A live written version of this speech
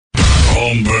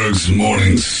Holmberg's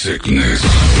morning sickness.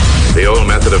 The old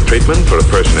method of treatment for a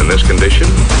person in this condition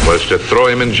was to throw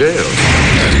him in jail.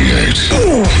 98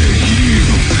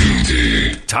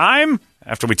 KUPD. Time,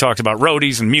 after we talked about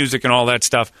roadies and music and all that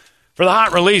stuff, for the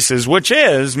hot releases, which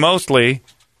is mostly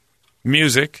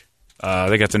music.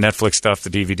 They got the Netflix stuff,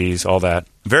 the DVDs, all that.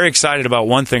 Very excited about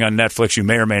one thing on Netflix you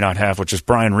may or may not have, which is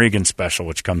Brian Regan's special,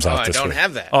 which comes out this week. I don't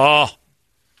have that. Oh.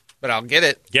 But I'll get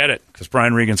it. Get it, because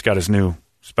Brian Regan's got his new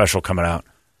special coming out.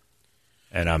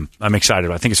 And I'm excited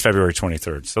about it. I think it's February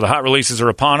 23rd. So the hot releases are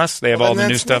upon us. They have all the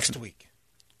new stuff. Next week.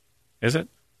 Is it?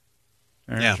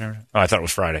 Yeah. Oh, I thought it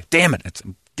was Friday. Damn it.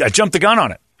 I jumped the gun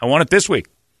on it. I want it this week.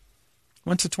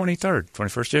 When's the 23rd?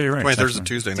 21st? Yeah, you're right. 23rd is a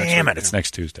Tuesday next week. Damn it. It's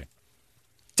next Tuesday.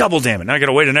 Double damn it. Now I got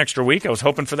to wait an extra week. I was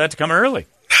hoping for that to come early.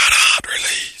 Not a hot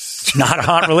release. Not a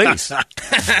hot release.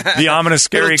 The ominous,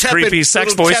 scary, creepy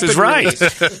sex voice is right.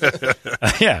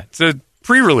 Yeah, it's a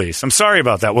pre-release. I'm sorry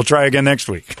about that. We'll try again next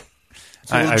week.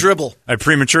 It's a little dribble. I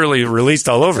prematurely released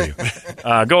all over you.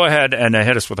 Go ahead and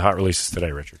hit us with the hot releases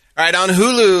today, Richard. All right, on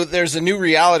Hulu, there's a new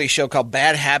reality show called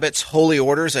Bad Habits, Holy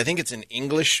Orders. I think it's an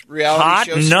English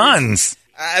reality show. Hot nuns.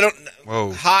 I don't know.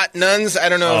 Whoa. Hot nuns? I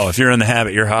don't know. Oh, if you're in the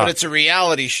habit, you're hot. But it's a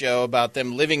reality show about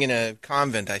them living in a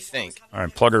convent, I think. All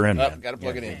right, plug her in. Got to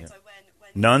plug it in.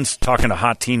 Nuns talking to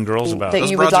hot teen girls about that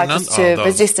you would like us to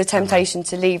resist the temptation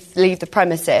to leave the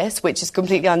premises, which is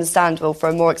completely understandable for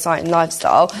a more exciting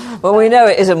lifestyle. Well, we know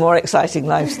it is a more exciting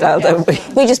lifestyle, don't we?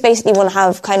 We just basically want to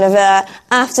have kind of a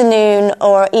afternoon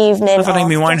or evening. I thought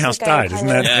Amy Winehouse died. Isn't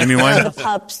that Amy Winehouse? The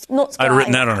pubs, not I'd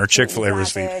written that on her Chick-fil-A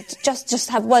receipt. Just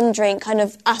have one drink, kind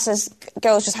of us as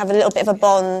girls just have a little bit of a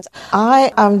bond.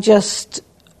 I am just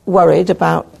worried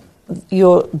about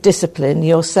your discipline,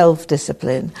 your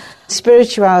self-discipline.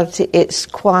 Spirituality, it's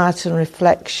quiet and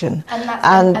reflection.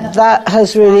 And that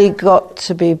has really got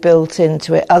to be built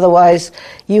into it. Otherwise,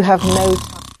 you have no...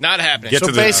 Not happening.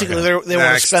 So basically, they want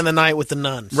to spend the night with the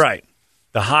nuns. Right.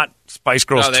 The hot Spice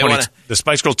Girls, the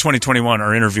Spice Girls 2021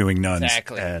 are interviewing nuns.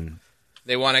 Exactly. And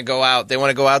they want to go out. They want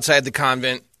to go outside the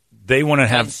convent. They want to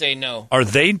have... And say no. Are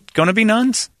they going to be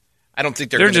nuns? I don't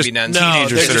think they're going to be nuns.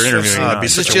 Teenagers that are interviewing. It'd be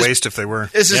such a waste if they were.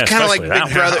 This is kind of like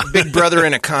Big Brother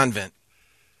in a convent.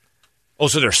 Oh,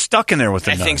 so they're stuck in there with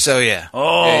the nuns. I think so, yeah.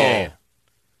 Oh. Yeah.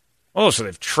 Oh, so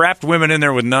they've trapped women in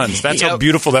there with nuns. That's how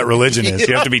beautiful that religion is.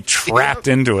 You have to be trapped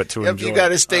into it to enjoy it. You got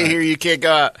to stay here. You can't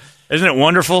go out. Isn't it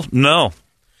wonderful? No.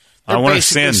 I want to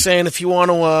sin. They're basically saying if you want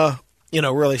to,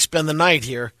 really spend the night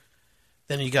here,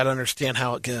 then you got to understand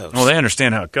how it goes. Well, they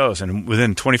understand how it goes, and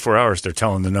within 24 hours, they're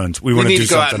telling the nuns, we want to do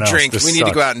something else. We need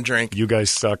to go out and drink. You guys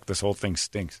suck. This whole thing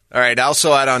stinks. All right,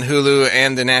 also out on Hulu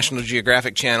and the National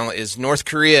Geographic Channel is North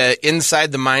Korea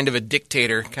Inside the Mind of a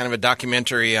Dictator, kind of a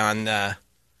documentary on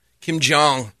Kim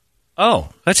Jong. Oh,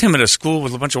 that's him at a school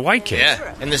with a bunch of white kids.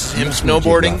 Yeah, and this is him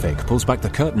snowboarding. Geographic pulls back the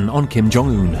curtain on Kim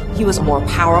Jong-un. He was more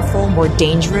powerful, more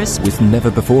dangerous. With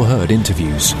never-before-heard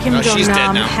interviews. Kim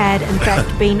Jong-nam had, in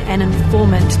fact, been an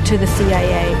informant to the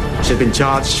CIA. She's been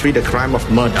charged with the crime of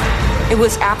murder. It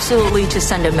was absolutely to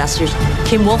send a message.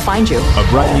 Kim will find you. A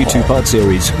brand new two-part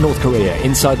series, North Korea,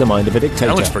 Inside the Mind of a Dictator.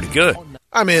 That looks pretty good.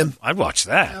 I'm in. I'd watch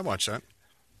that. I'd watch that.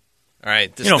 All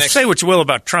right. Say what you will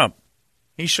about Trump.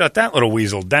 He shut that little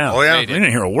weasel down. Oh, yeah. We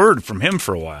didn't hear a word from him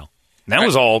for a while. And that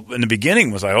was all, in the beginning,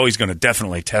 was he's going to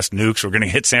definitely test nukes. We're going to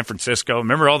hit San Francisco.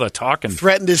 Remember all the talk? And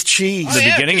threatened his cheese. In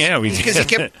the beginning, yeah. Because he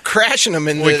kept crashing them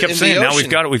in the We kept saying, the now ocean.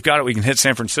 we've got it. We can hit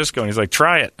San Francisco. And he's like,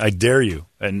 try it. I dare you.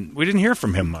 And we didn't hear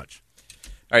from him much.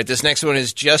 All right, this next one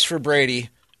is just for Brady.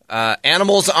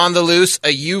 Animals on the Loose,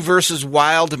 a You versus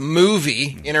Wild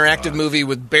movie, interactive movie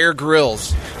with Bear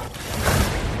Grylls.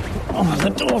 Oh, the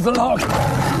door's locked.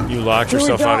 You locked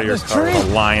yourself out of your car with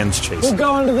a lion's chase. We'll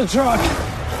go into the truck.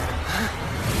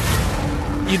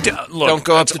 Look, don't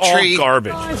go up the tree. All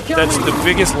garbage. That's the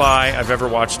biggest lie I've ever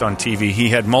watched on TV. He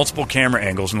had multiple camera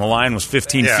angles, and the lion was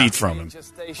 15 feet from him.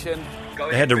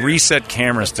 They had to reset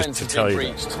cameras to tell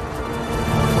you that.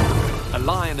 A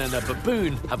lion and a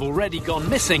baboon have already gone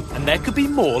missing, and there could be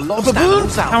more lost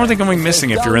animals out. How are they going missing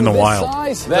if you're in the wild?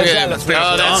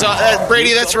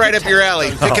 Brady, that's right up your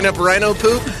alley. Picking up rhino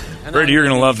poop? Brady, you're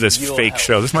going to love this fake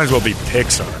show. This might as well be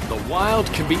Pixar. The wild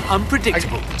can be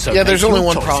unpredictable. There's only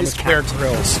one problem. It's Bear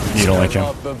Grylls. You don't like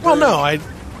him? Well, no. You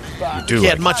do. He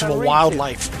had much of a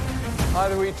wildlife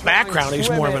background. He's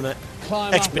more of an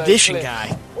expedition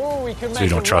guy. So you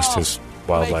don't trust his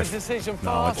wildlife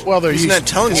knowledge? Well, he's not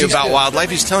telling you about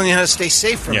wildlife. He's telling you how to stay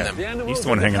safe from them. He's the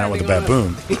one hanging out with the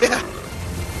baboon. Yeah.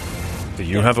 Do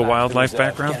you have a wildlife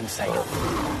background?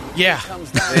 Yeah.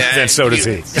 Then so does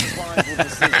he.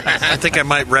 I think I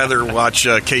might rather watch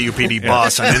KUPD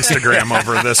Boss on Instagram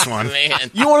over this one.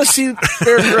 Man. You want to see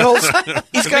Bear Grylls?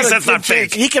 He's got that's not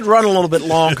fake. He can run a little bit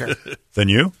longer. Than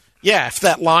you? Yeah, if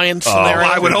that lion scenario.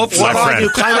 I would hope so. What do I do?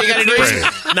 All you gotta do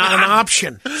is Not an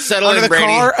option. settle Under in, the Brady.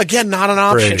 car, again, not an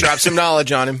option. Brady. Drop some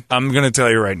knowledge on him. I'm going to tell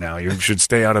you right now, you should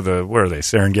stay out of the, where are they,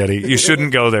 Serengeti? You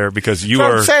shouldn't go there because you So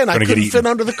are I'm saying I going to get couldn't eaten. fit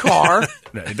under the car.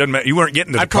 No, it doesn't matter. You weren't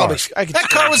getting to the I probably car. I could That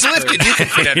car was lifted. You can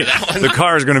fit under that one. The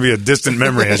car is going to be a distant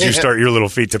memory as you start your little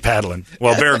feet to paddling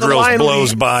while Bear The Grylls lion blows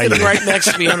would be by you. sitting right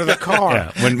next to me under the car.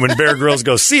 Yeah, when Bear Grylls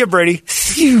goes, see ya, Brady.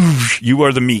 You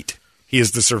are the meat. He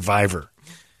is the survivor.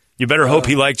 You better hope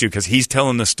he liked you because he's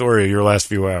telling the story of your last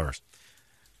few hours.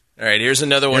 All right, here's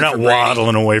another one. You're not for Brady.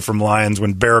 waddling away from lions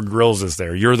when Bear Grylls is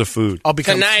there. You're the food. I'll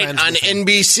become Tonight friends on with him.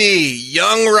 NBC,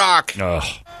 Young Rock. Oh.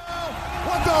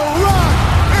 What the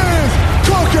Rock is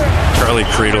cooking. Charlie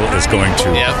Creedle is going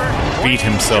to beat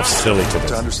himself silly to To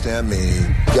this. understand me,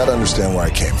 you got to understand where I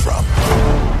came from.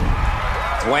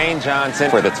 Dwayne Johnson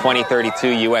for the 2032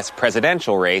 U.S.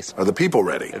 presidential race. Are the people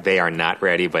ready? They are not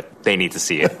ready, but they need to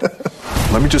see it.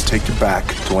 Let me just take you back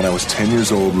to when I was 10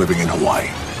 years old living in Hawaii.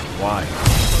 Why?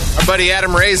 Our buddy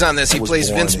Adam Ray's on this. He plays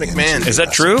Vince McMahon. Is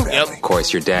that true? Yep. Of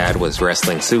course, your dad was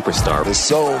wrestling superstar. The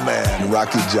soul man,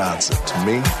 Rocky Johnson. To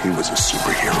me, he was a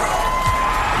superhero.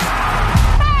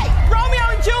 Hey,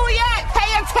 Romeo and Juliet,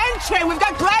 pay attention. We've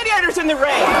got gladiators in the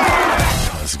ring.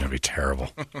 Oh, this is going to be terrible.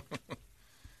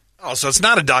 Oh, so it's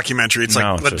not a documentary. It's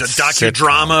No, like it's a a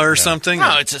docudrama sitcom, or yeah. something?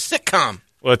 No, it's a sitcom.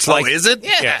 Well, it's Oh, like, is it?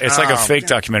 Yeah. it's like a Oh, fake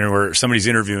documentary where somebody's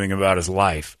interviewing about his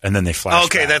life, and then they flash.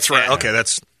 Okay, back. that's right. Okay,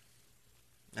 that's...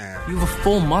 You have a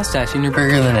full mustache and you're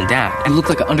bigger than a dad. You look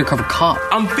like an undercover cop.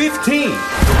 I'm 15.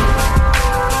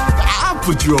 I'll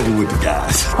put you over with the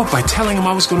guys. What, by telling him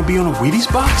I was going to be on a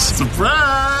Wheaties box?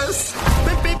 Surprise!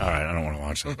 All right, I don't want to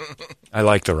watch it. I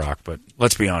like The Rock, but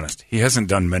let's be honest, he hasn't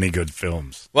done many good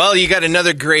films. Well, you got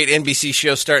another great NBC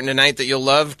show starting tonight that you'll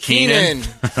love. Kenan.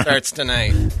 starts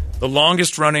tonight. The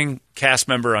longest-running cast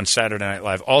member on Saturday Night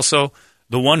Live. Also,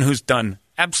 the one who's done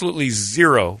absolutely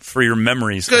zero for your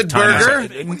memories. Good of time.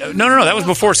 Burger? No. That was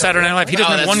before Saturday Night Live. He doesn't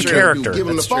have that's one true. character.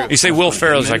 That's true. You say Will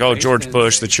Ferrell's like, oh, George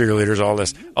Bush, the cheerleaders, all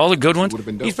this. All the good ones.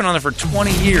 He's been on there for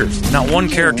 20 years. Not one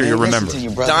character you remember.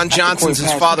 Don Johnson's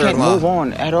his father-in-law. Move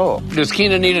on at all. Does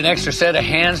Keena need an extra set of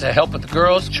hands to help with the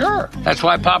girls? Sure. That's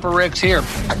why Papa Rick's here.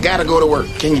 I gotta go to work.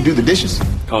 Can you do the dishes?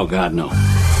 Oh, God, no.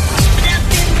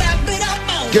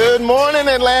 Good morning,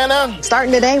 Atlanta.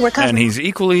 Starting today, we're And he's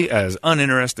equally as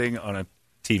uninteresting on a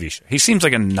TV show. He seems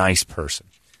like a nice person.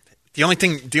 The only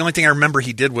thing I remember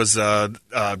he did was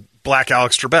Black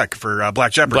Alex Trebek for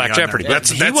Black Jeopardy. Black Jeopardy.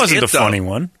 He wasn't the funny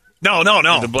one. No.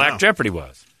 The Black Jeopardy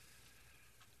was.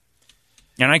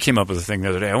 And I came up with a thing the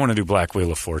other day. I want to do Black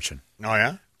Wheel of Fortune. Oh,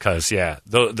 yeah? Because, it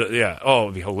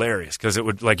would be hilarious. Because it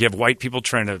would, you have white people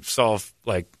trying to solve,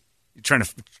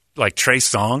 trace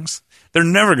songs. They're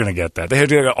never going to get that. They had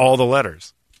to get all the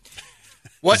letters.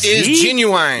 What is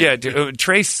genuine? Yeah,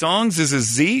 trace songs is a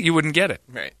Z. You wouldn't get it.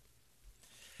 Right.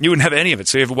 You wouldn't have any of it.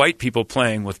 So you have white people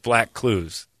playing with black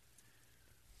clues.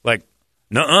 Like,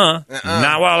 nuh-uh,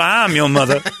 not while I'm your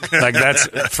mother. Like, that's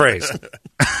a phrase.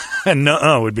 And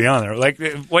nuh-uh would be on there. Like,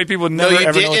 white people would never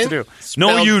ever know what to do.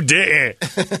 No, you didn't.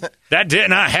 That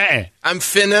didn't I hadn't. I'm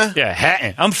finna. Yeah,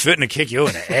 hadn't. I'm finna kick you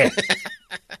in the head.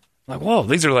 Like, whoa,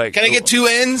 these are like... Can I get two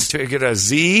N's? To get a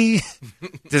Z?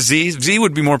 The Z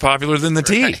would be more popular than the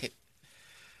T.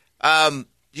 Right.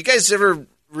 You guys ever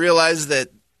realize that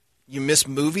you miss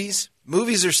movies?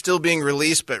 Movies are still being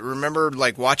released, but remember,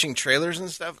 watching trailers and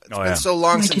stuff? It's been so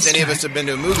long since any of us have been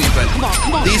to a movie,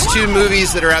 but these two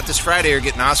movies that are out this Friday are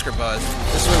getting Oscar buzz.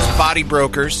 This one's Body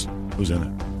Brokers. Who's in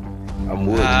it? I'm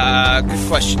Wood. Good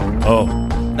question. Oh.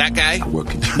 That guy? Oh,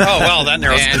 well, that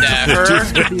narrows and her.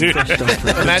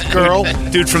 And that girl.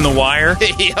 Dude from The Wire.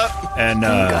 Yep. And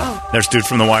there's dude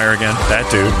from The Wire again.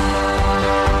 That dude.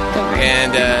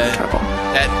 And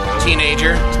that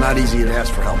teenager. It's not easy to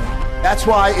ask for help. That's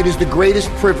why it is the greatest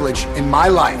privilege in my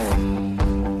life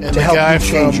to help you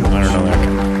change your I don't know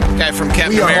that guy. Guy from Captain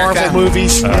We are America. Marvel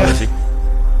movies.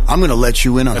 I'm going to let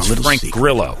you in on That's a little Frank secret.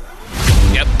 Grillo.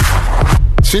 Yep.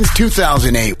 Since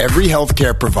 2008, every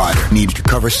healthcare provider needs to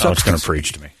cover Oh, it's going substance. to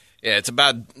preach to me. Yeah, it's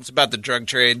about the drug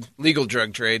trade, legal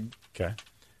drug trade. Okay.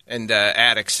 And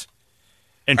addicts.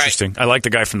 Interesting. I like the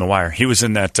guy from The Wire. He was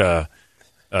in that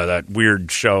that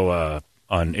weird show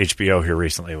on HBO here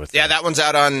recently with that one's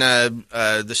out on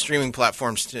the streaming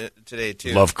platforms today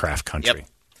too. Lovecraft Country.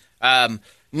 Yep.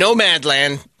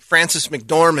 Nomadland. Frances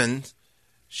McDormand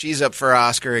She's up for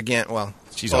Oscar again. Well,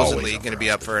 She's supposedly going to be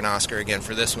up for an Oscar again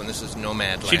for this one. This is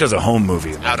Nomadland. She does a home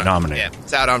movie nominated. Yeah,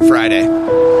 it's out on Friday.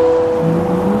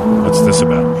 What's this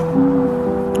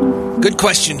about? Good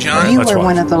question, John. You were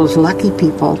one of those lucky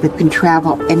people that can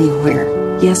travel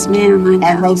anywhere. Yes, ma'am, I know.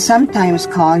 And they sometimes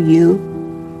call you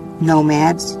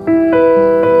nomads.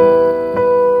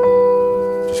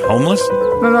 She's homeless?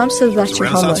 My mom says that you're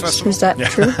homeless. Is that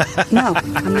true? No,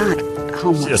 I'm not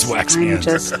homeless. She has wax I'm hands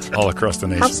just all across the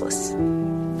nation. houseless.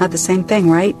 Not the same thing,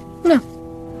 right? No.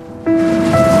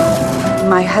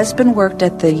 My husband worked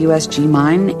at the USG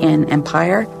mine in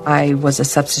Empire. I was a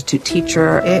substitute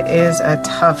teacher. It is a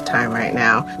tough time right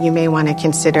now. You may want to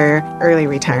consider early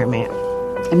retirement.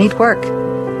 I need work.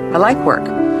 I like work.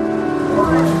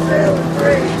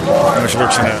 She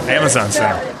works in an Amazon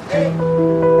Center.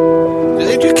 Do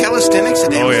they do calisthenics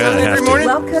at Amazon they have every to. morning?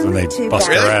 And they bust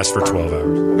their ass for 12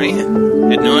 hours.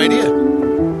 Man, had no idea.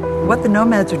 What the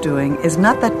nomads are doing is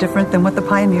not that different than what the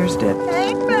pioneers did.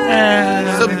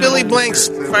 So Billy Blanks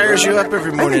fires you up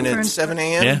every morning at 7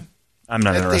 a.m.? Yeah. I'm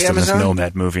not interested in this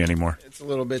Nomad movie anymore. It's a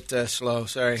little bit slow,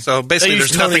 sorry. So basically,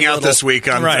 there's nothing out this week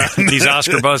on these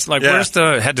Oscar buzz. Like, Yeah. where's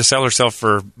the had to sell herself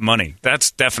for money?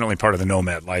 That's definitely part of the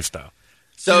Nomad lifestyle.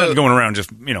 So She's not going around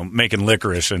just making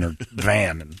licorice in her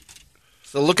van. And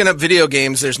So looking up video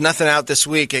games, there's nothing out this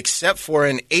week except for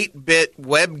an 8-bit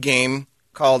web game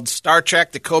called Star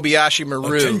Trek: The Kobayashi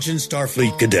Maru. Attention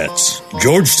Starfleet cadets,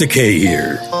 George Takei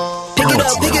here. Pick it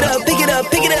up, pick it up, pick it up,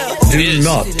 pick it up. Do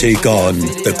not take on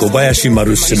the Kobayashi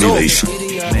Maru simulation.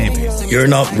 Maybe. You're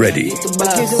not ready.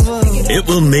 It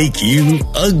will make you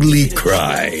ugly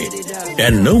cry.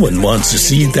 And no one wants to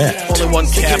see that. Only one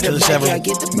captain has ever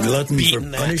Glutton for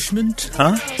punishment?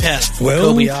 Huh? passed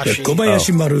Well, Kobayashi. the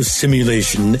Kobayashi Maru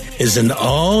simulation is an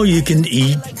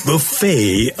all-you-can-eat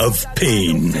buffet of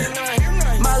pain.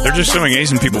 They're just showing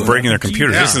Asian people breaking their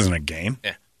computers. This isn't a game.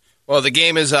 Yeah. Well, the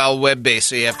game is all web-based,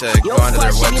 so you have to go onto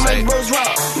their website.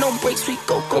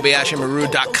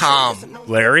 KobayashiMaru.com.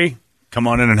 Larry, come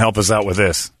on in and help us out with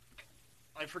this.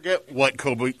 I forget what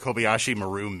Kobayashi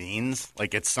Maru means.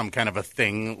 Like, it's some kind of a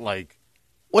thing, like...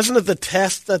 Wasn't it the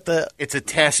test that It's a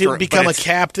test. he become a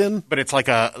captain? But it's like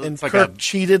a... And It's like Kirk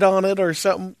cheated on it or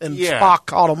something, and Yeah. Spock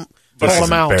caught him, pulled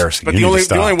him out. But the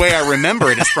only way I remember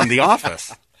it is from The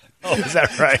Office. Oh, is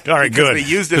that right? All right, Because good. they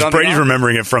used it Because on The Brady's Office.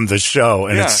 remembering it from the show,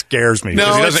 and Yeah. it scares me.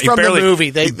 No, it's from the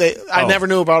movie. I Oh. never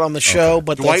knew about it on the show,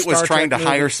 but the Dwight was Star trying to Trek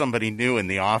hire movie- somebody new in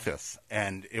The Office,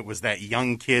 and it was that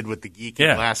young kid with the geeky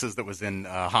Yeah. glasses that was in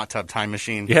Hot Tub Time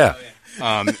Machine. Yeah.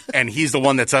 And he's the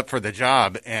one that's up for the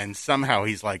job, and somehow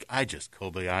he's like, I just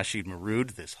Kobayashi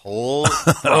Maru'd this whole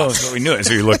Oh, so we knew it,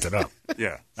 so you looked it up.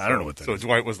 Yeah. I don't know what that So is.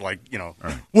 Dwight was like,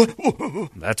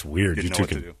 That's weird. Didn't You know two what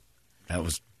to could. do. That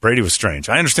was Brady was strange.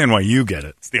 I understand why you get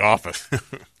it. It's The Office.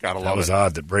 Gotta That love was it.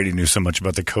 odd that Brady knew so much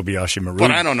about the Kobayashi Maru. But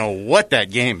I don't know what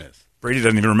that game is. Brady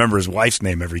doesn't even remember his wife's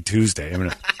name every Tuesday. I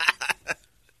mean,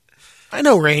 I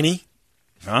know Rainey.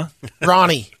 huh?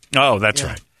 Ronnie. Oh, that's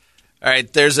right. All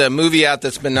right, there's a movie out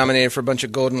that's been nominated for a bunch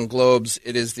of Golden Globes.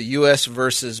 It is the U.S.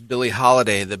 versus Billie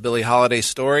Holiday, the Billie Holiday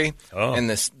story. Oh. And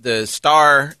the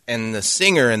star and the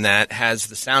singer in that has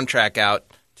the soundtrack out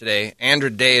today. Andra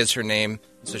Day is her name,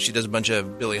 so she does a bunch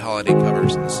of Billie Holiday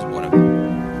covers, and this is one of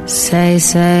them. Say,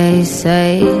 say,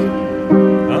 say.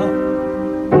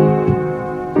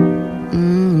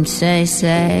 Say,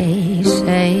 say,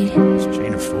 say. It's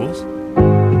Chain of Fools.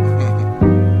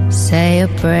 Say a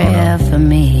prayer for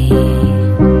me.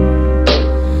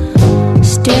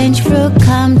 Strange fruit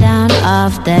come down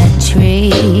off that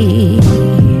tree.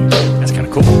 That's kind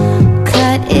of cool.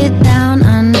 Cut it down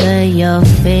under your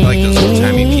feet. I like those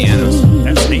old-timey pianos.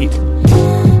 That's neat.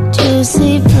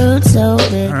 Juicy fruit so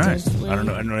bitter. All right. I don't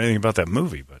know anything about that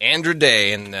movie, but Andra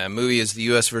Day, and the movie is the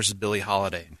U.S. versus Billie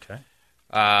Holiday. Okay.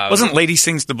 Wasn't Lady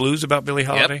Sings the Blues about Billie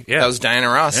Holiday? Yep, that was Diana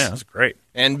Ross. Yeah, that was great.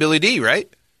 And Billy D, right?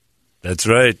 That's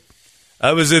right.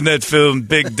 I was in that film,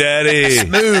 Big Daddy.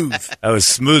 Smooth. I was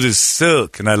smooth as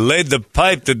silk, and I laid the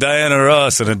pipe to Diana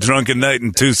Ross on a drunken night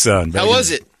in Tucson. How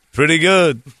was it? Pretty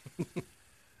good.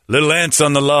 Little ants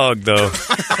on the log, though.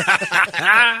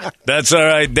 That's all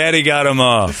right. Daddy got them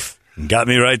off and got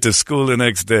me right to school the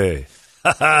next day.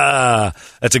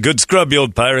 That's a good scrub, you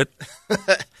old pirate. All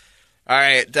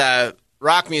right,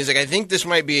 rock music. I think this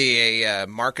might be a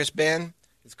Marcus band.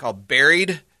 It's called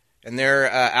Buried, and their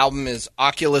album is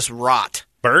Oculus Rot.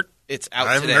 Bert? It's out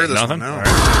I haven't today. heard this Nothing? one. No. All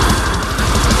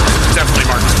right. Definitely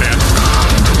Marcus Band.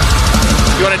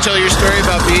 You want to tell your story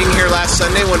about being here last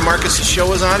Sunday when Marcus's show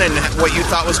was on and what you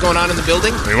thought was going on in the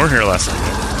building? We weren't here last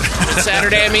Saturday.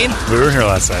 Saturday, I mean? We were here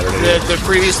last Saturday. The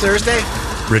previous Thursday?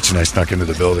 Rich and I snuck into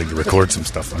the building to record some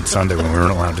stuff on Sunday when we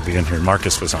weren't allowed to be in here.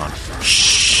 Marcus was on.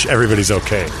 Shh, everybody's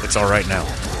okay. It's all right now.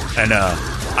 And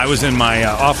I was in my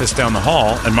office down the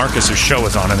hall, and Marcus's show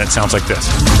was on, and it sounds like this.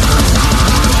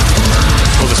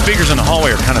 Well, the speakers in the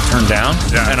hallway are kind of turned down,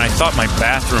 and I thought my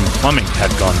bathroom plumbing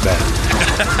had gone bad.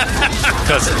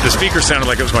 Because the speaker sounded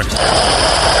like it was going...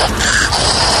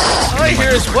 All I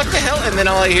hear is, what the hell? And then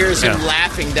all I hear is him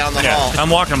laughing down the hall. I'm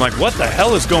walking, I'm like, what the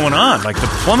hell is going on? Like, the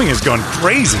plumbing is going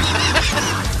crazy.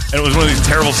 And it was one of these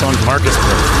terrible songs Marcus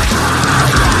played.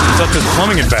 I thought this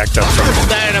plumbing had backed up.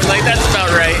 And I'm like, that's about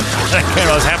right. And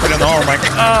I was happy in the hall. I'm like,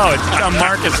 oh, it's on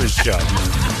Marcus's show.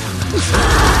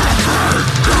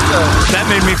 That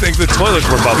made me think the toilets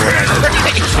were bubbling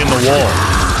in the wall.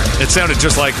 It sounded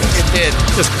just like this. It did.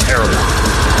 Just terrible.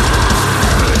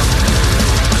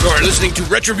 Sorry, listening to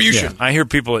Retribution. Yeah, I hear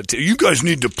people, you guys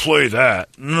need to play that.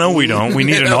 No, we don't. We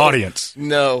need an audience.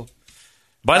 No.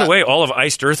 By the way, all of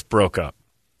Iced Earth broke up.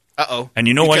 Uh-oh. And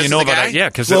you know why you know about that? Yeah,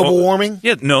 because global warming?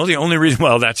 Yeah, no, the only reason,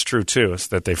 well, that's true too, is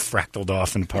that they fractaled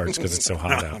off in parts because it's so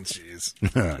hot out. Jeez.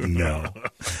 No.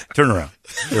 Turn around.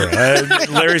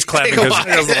 Larry's clapping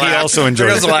because he also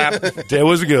enjoyed it. It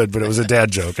was good, but it was a dad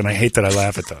joke, and I hate that I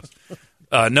laugh at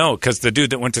those. No, because the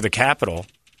dude that went to the Capitol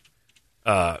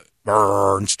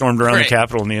and stormed around the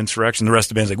Capitol in the insurrection, the rest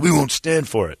of the band's like, we won't stand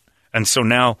for it. And so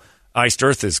now Iced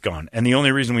Earth is gone. And the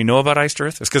only reason we know about Iced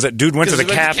Earth is because that dude went to the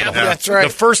Capitol. That's right.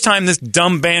 The first time this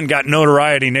dumb band got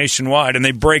notoriety nationwide, and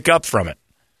they break up from it.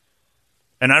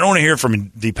 And I don't want to hear from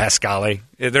Di Pasquale.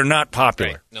 They're not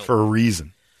popular for a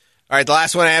reason. All right, the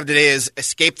last one I have today is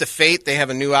Escape the Fate. They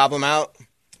have a new album out,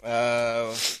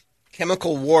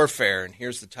 Chemical Warfare, and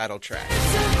here's the title track.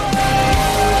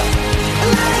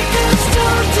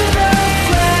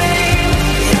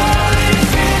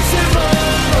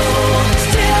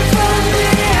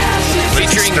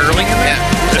 Featuring Sterling in that?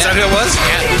 Yeah. Is that who it was?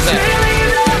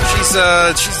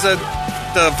 Yeah, she's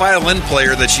the violin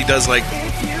player that she does like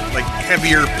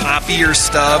heavier, poppier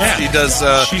stuff. Yeah. She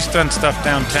does. She's done stuff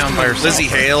downtown by herself. Lizzie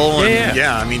Hale.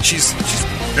 Yeah. I mean, she's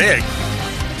big.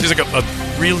 She's like a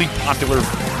really popular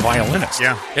violinist.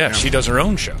 Yeah. She does her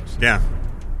own shows. Yeah.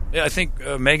 Yeah, I think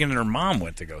Megan and her mom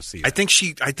went to go see it. I think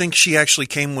she actually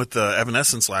came with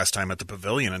Evanescence last time at the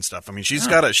Pavilion and stuff. I mean, she's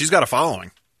got a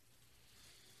following.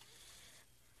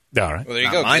 All right. Well, there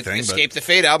you go. Escape the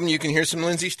Fate album. You can hear some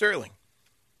Lindsey Sterling.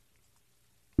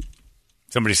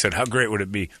 Somebody said, how great would it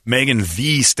be? Megan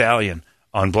the Stallion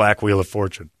on Black Wheel of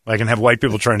Fortune. I can have white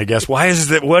people trying to guess, what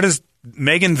is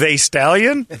Megan the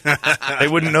Stallion? They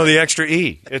wouldn't know the extra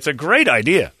E. It's a great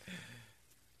idea.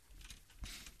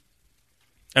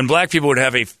 And black people would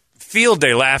have a field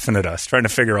day laughing at us, trying to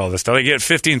figure all this stuff. They get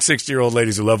 50 and 60-year-old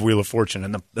ladies who love Wheel of Fortune,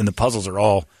 and the puzzles are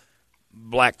all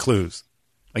black clues.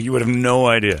 Like, you would have no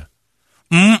idea.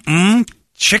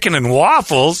 Chicken and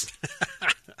waffles?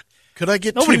 Could I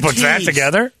get Nobody two puts T's? that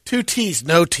together. 2 T's,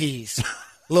 no T's.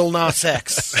 Lil Nas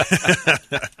X.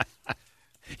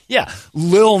 Yeah,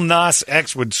 Lil Nas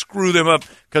X would screw them up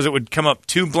because it would come up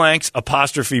 2 blanks,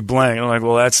 apostrophe blank. I'm like,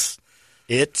 well, that's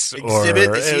it.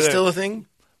 Exhibit, is he still a thing?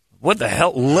 What the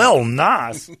hell? Lil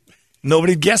Nas?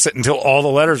 Nobody'd guess it until all the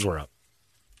letters were up.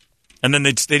 And then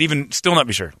they'd even still not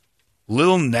be sure.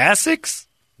 Lil Nas X?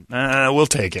 We'll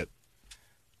take it.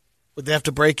 Would they have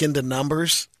to break into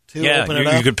numbers to open it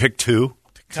up? You could pick 2.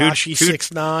 Tekashi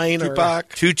 6ix9ine or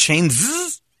Tupac. 2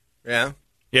 Chainz. Yeah.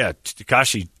 Yeah,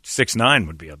 Tekashi 6ix9ine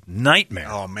would be a nightmare.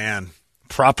 Oh, man.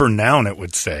 Proper noun, it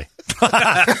would say. All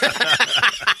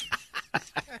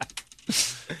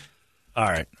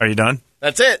right. Are you done?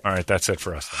 That's it. All right. That's it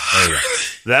for us. There you go.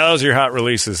 That was your hot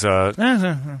releases.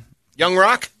 Young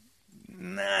Rock?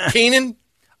 Nah. Keenan?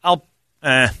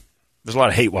 There's a lot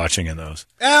of hate watching in those.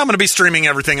 I'm going to be streaming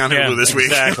everything on Hulu this week.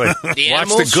 Exactly. Watch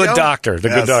The Good Show? Doctor. The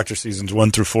Good Doctor seasons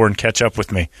 1 through 4 and catch up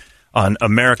with me on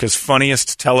America's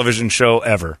funniest television show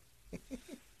ever.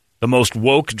 The most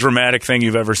woke, dramatic thing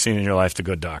you've ever seen in your life, The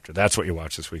Good Doctor. That's what you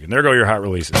watch this weekend. There go your hot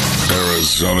releases.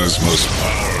 Arizona's most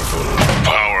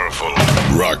powerful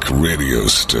rock radio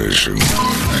station.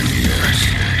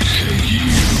 98.